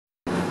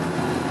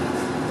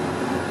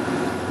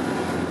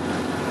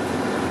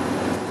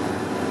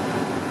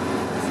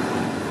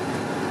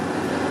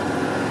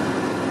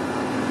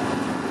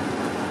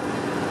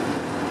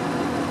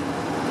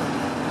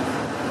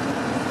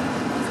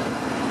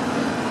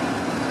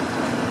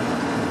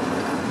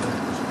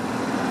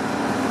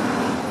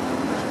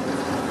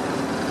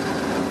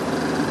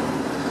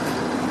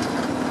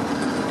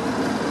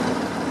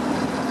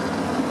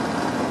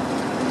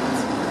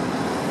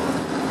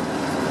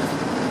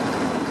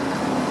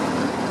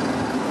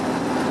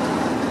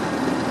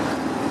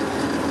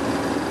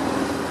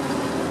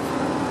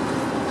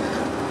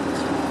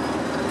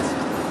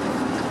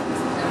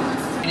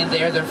in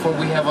there, therefore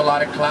we have a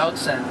lot of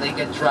clouds, and they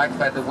get dragged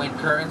by the wind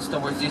currents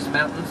towards these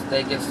mountains.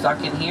 They get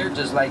stuck in here,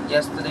 just like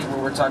yesterday where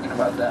we're talking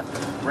about the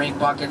rain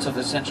pockets of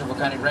the Central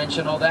Volcanic Range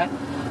and all that.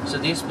 So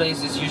this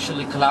place is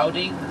usually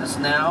cloudy as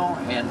now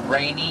and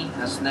rainy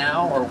as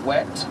now, or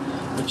wet,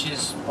 which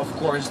is of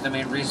course the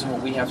main reason why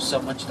we have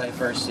so much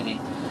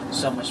diversity,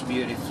 so much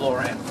beauty,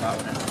 flora and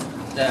fauna.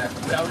 The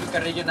Braulio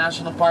Carrillo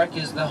National Park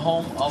is the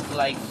home of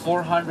like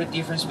 400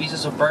 different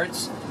species of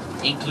birds,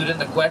 including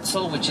the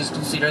quetzal, which is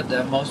considered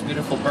the most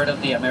beautiful bird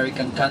of the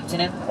American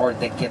continent, or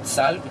the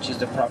quetzal, which is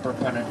the proper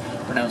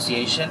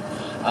pronunciation.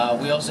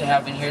 We also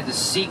have in here the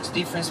 6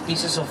 different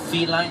species of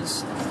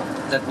felines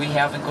that we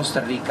have in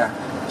Costa Rica.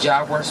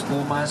 Jaguars,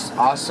 pumas,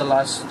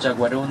 ocelots,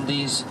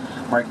 jaguarundis,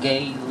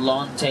 margay,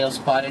 long-tailed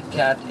spotted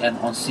cat, and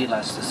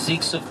oncillas. The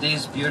 6 of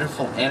these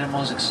beautiful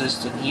animals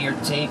exist in here.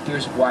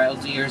 Tapirs,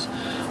 wild deers,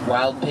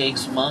 wild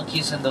pigs,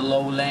 monkeys in the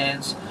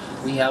lowlands.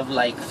 We have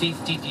like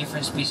 50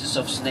 different species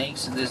of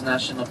snakes in this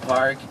national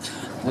park.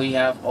 We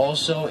have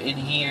also in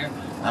here,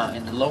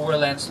 in the lower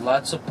lands,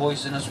 lots of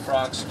poisonous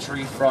frogs,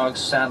 tree frogs,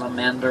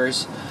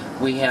 salamanders.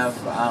 We have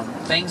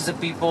things that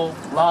people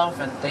love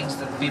and things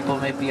that people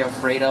may be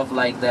afraid of,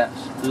 like the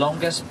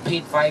longest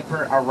pit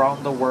viper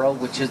around the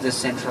world, which is the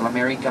Central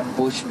American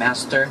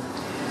bushmaster.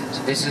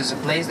 So this is a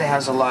place that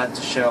has a lot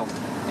to show,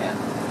 and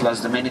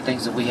plus the many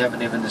things that we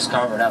haven't even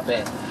discovered up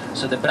there.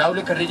 So the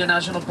Braulio Carrillo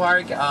National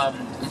Park,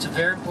 it's a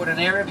very important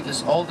area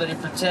because all that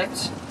it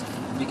protects,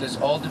 because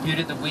all the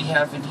beauty that we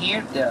have in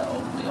here, the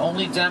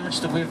only damage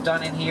that we've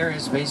done in here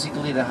is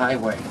basically the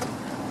highway,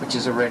 which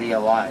is already a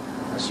lot.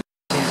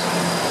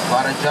 A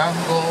lot of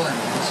jungle, and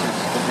this is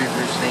the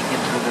river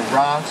snaking through the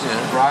rocks.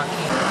 It's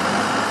rocky.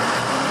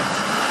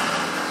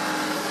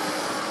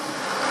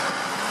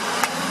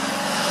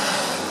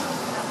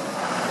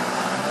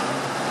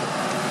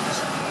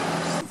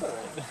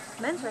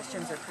 Men's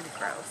restrooms are pretty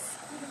gross.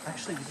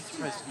 Actually, you'd be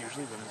surprised.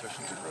 Usually women's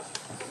restrooms are gross.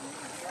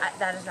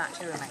 That is not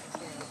true in my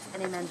experience.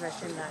 Any men's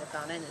restroom that I've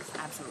gone in is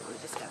absolutely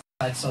disgusting.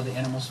 I saw the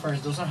animals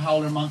first. Those are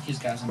howler monkeys,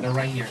 guys, and they're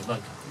right here.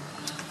 Look.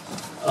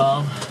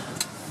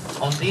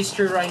 On this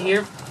tree right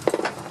here,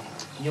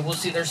 you will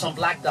see there's some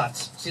black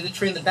dots. See the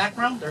tree in the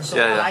background? There's some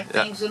black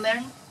things in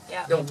there.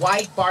 Yeah. The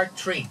white bark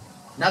tree,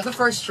 not the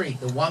first tree,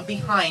 the one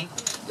behind.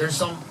 There's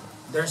some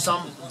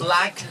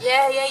black.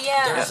 Yeah.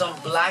 There's some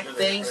black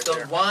things.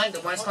 The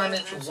one's climbing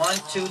the tree. 1,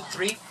 2,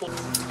 3, 4.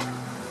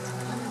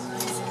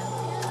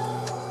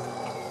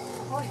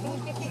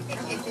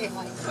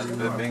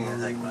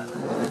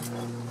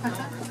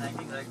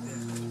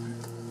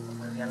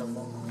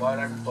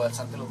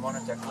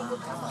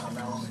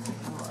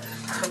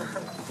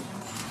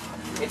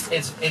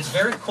 It's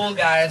very cool,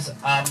 guys,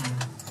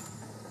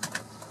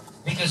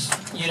 because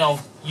you know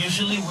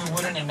usually we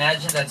wouldn't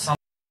imagine that some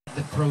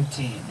the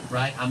protein,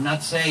 right? I'm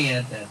not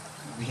saying that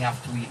we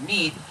have to eat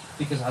meat,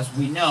 because as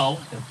we know,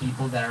 there are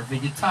people that are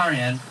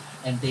vegetarian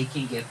and they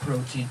can get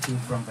protein too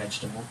from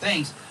vegetable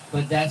things.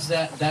 But that's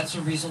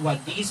the reason why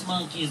these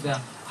monkeys,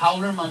 the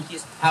howler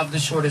monkeys, have the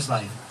shortest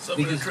life. So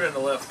because tree on the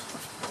left.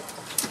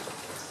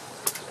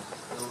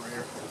 Over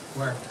here.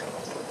 Where?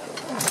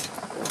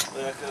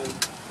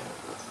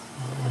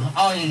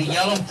 Oh, the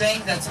yellow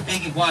thing, that's a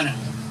big iguana.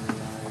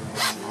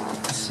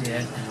 Let's see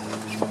it.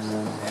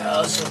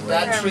 Yeah, so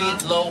that tree,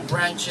 low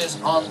branches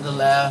on the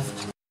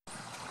left.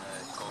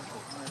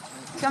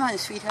 Come on,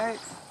 sweetheart.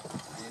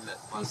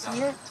 You see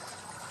it?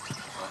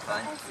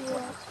 I see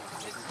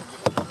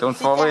it. Don't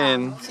fall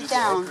in. Sit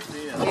down.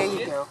 There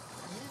you go.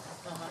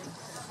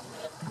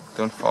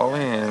 Don't fall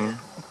in.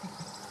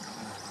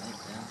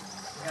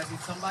 Guys,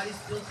 if somebody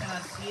still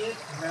cannot see it,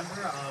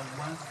 remember,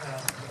 once the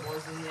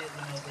boys are here,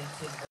 you know, they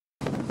take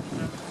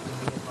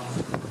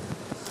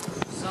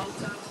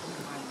sometimes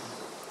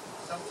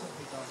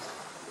we don't.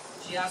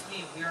 She asked me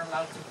if we are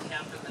allowed to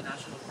camp in the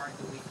national park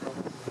the week from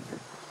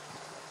here.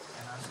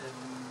 And I said,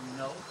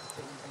 no,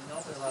 technically no,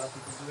 but a lot of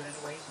people do it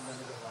anyways, and then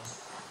they go along.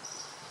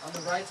 On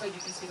the right side, you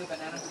can see the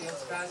banana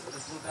fields, guys. The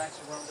blue bags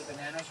around the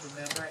bananas.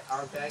 Remember,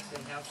 our bags,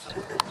 they have some.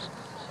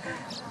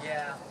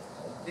 Yeah.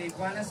 The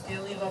iguanas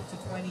can live up to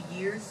 20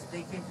 years.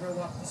 They can grow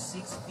up to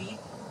 6 feet,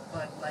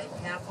 but like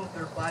half of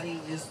their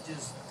body is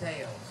just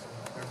tails.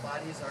 Their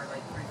bodies are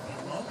like 3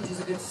 feet long, which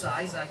is a good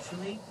size,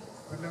 actually.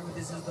 Remember,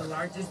 this is the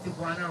largest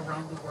iguana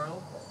around the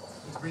world.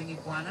 The green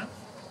iguana.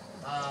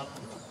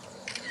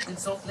 In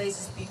some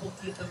places, people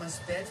keep them as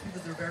pets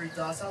because they're very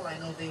docile. I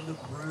know they look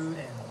rude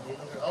and they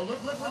look. Oh,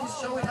 look, it's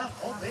showing up.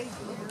 Oh, baby,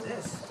 look at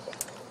this.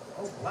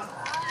 Oh, wow.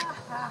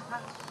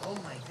 Oh,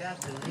 my God,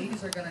 the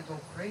ladies are going to go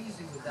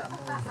crazy with that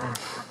movement.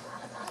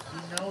 He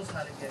knows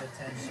how to get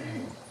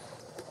attention.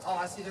 Oh,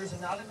 I see there's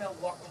another male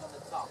walking on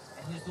the top,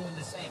 and he's doing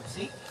the same.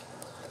 See?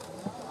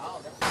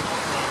 Wow,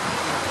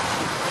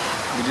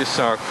 We just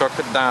saw a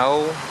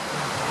crocodile.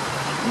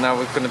 Now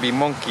we're going to be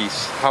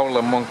monkeys,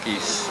 howler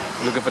monkeys.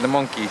 Looking for the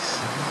monkeys.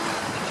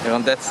 They're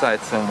on that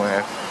side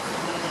somewhere.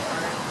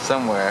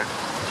 Somewhere.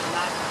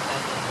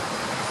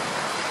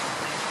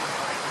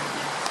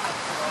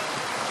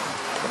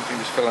 Something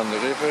just fell on the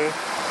river.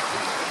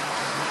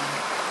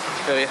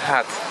 It's very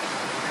hot.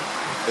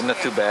 but not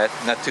too bad,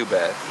 not too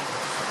bad.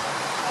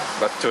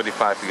 About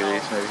 35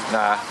 degrees maybe,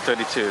 nah,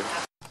 32.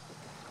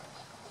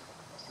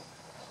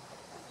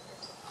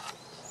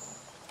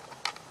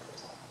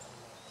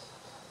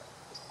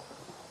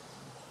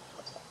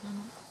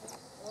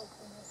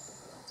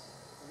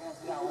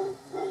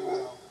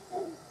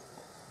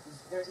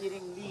 They're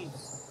eating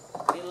leaves.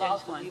 They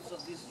love the leaves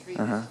of this tree.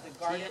 Uh-huh. This is the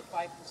garden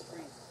ficus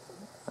tree.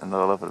 And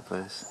all over the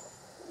place.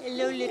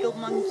 Hello, little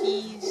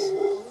monkeys.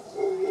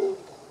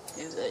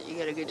 Is that you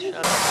got a good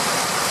shot?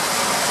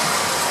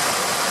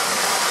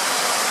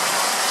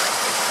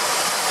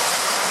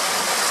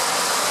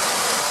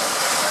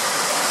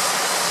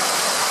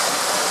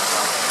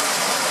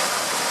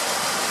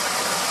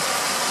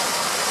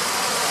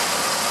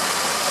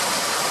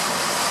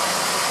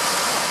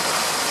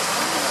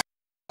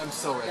 I'm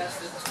so ready.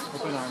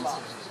 Open arms.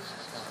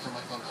 Put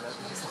my phone for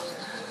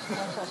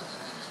that.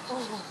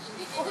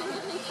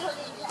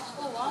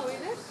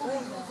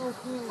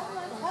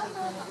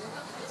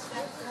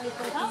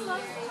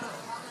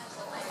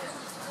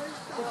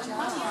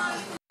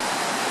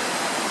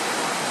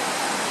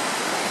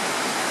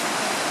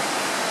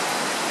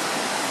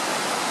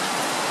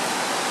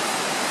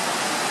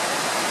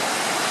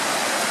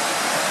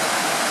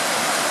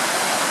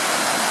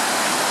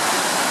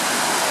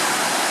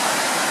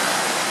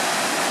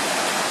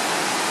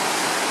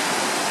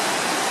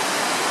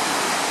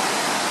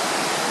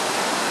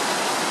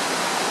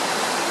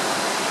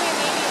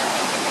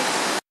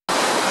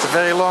 It's a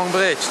very long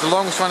bridge, the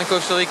longest one in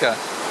Costa Rica.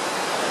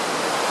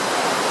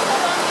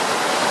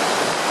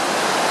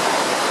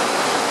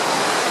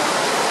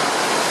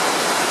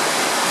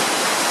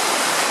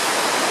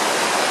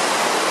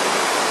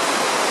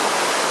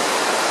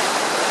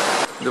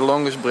 The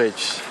longest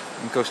bridge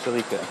in Costa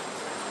Rica.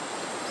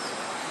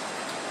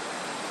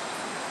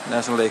 Daar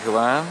is een lege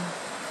waan.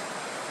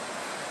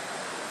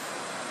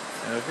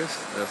 Ergens?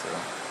 Daar is er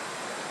wel.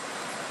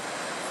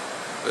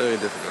 Very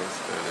difficult,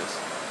 there it is.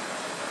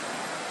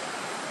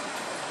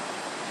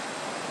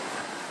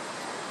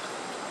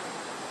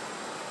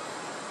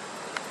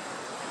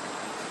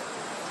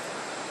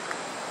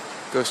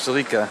 Costa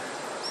Rica.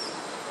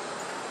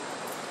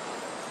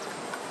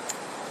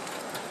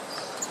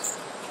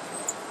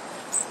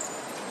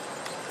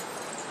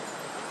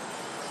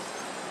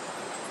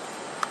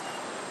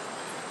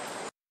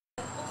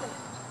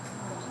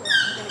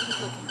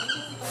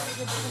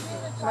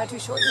 Am I too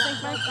short, you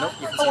think, Mike? Nope,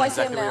 you can Oh, see I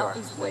see him exactly where you now. are.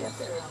 He's way up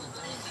there.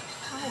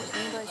 How would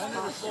anybody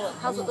spot?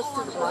 How's it look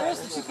through the water? There's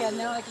the toucan.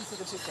 Now I can see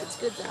the toucan. It's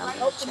good to have.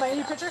 Oh, am I in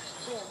your picture?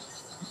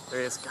 There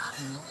he is. Got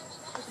him.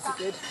 Is it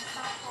good?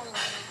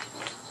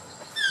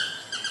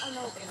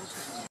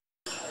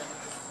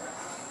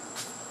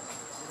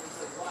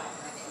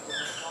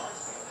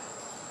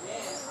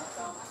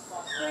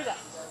 Rica.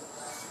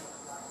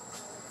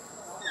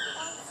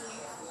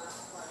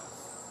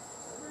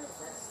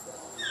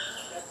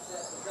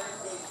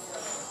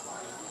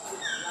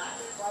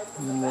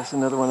 And there's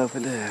another one over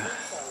there.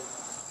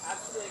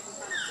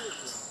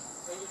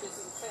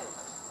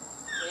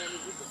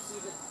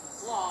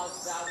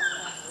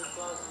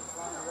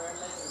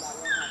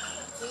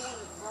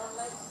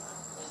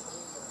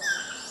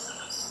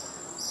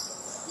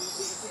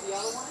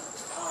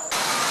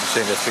 I've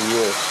seen that for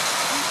years.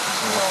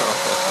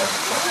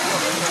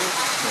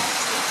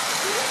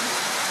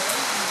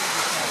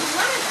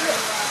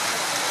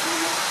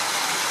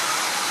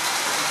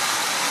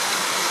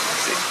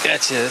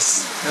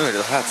 Catches. Oh,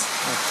 dat gaat.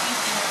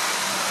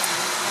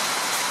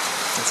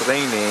 It's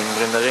raining.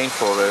 We're in the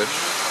rainforest.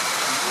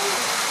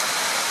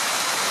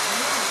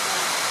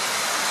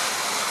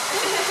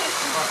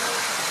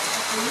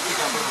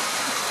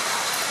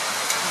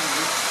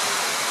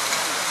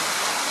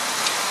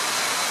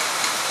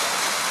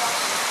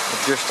 It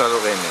just started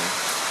raining.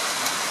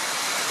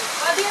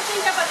 What do you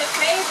think about the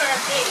flavor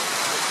of this?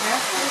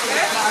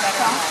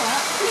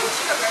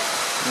 Sugar.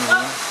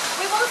 Well,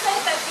 we will say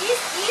that this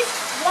is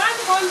 100%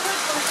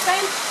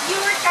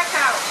 pure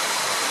cacao.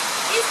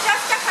 It's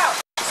just cacao.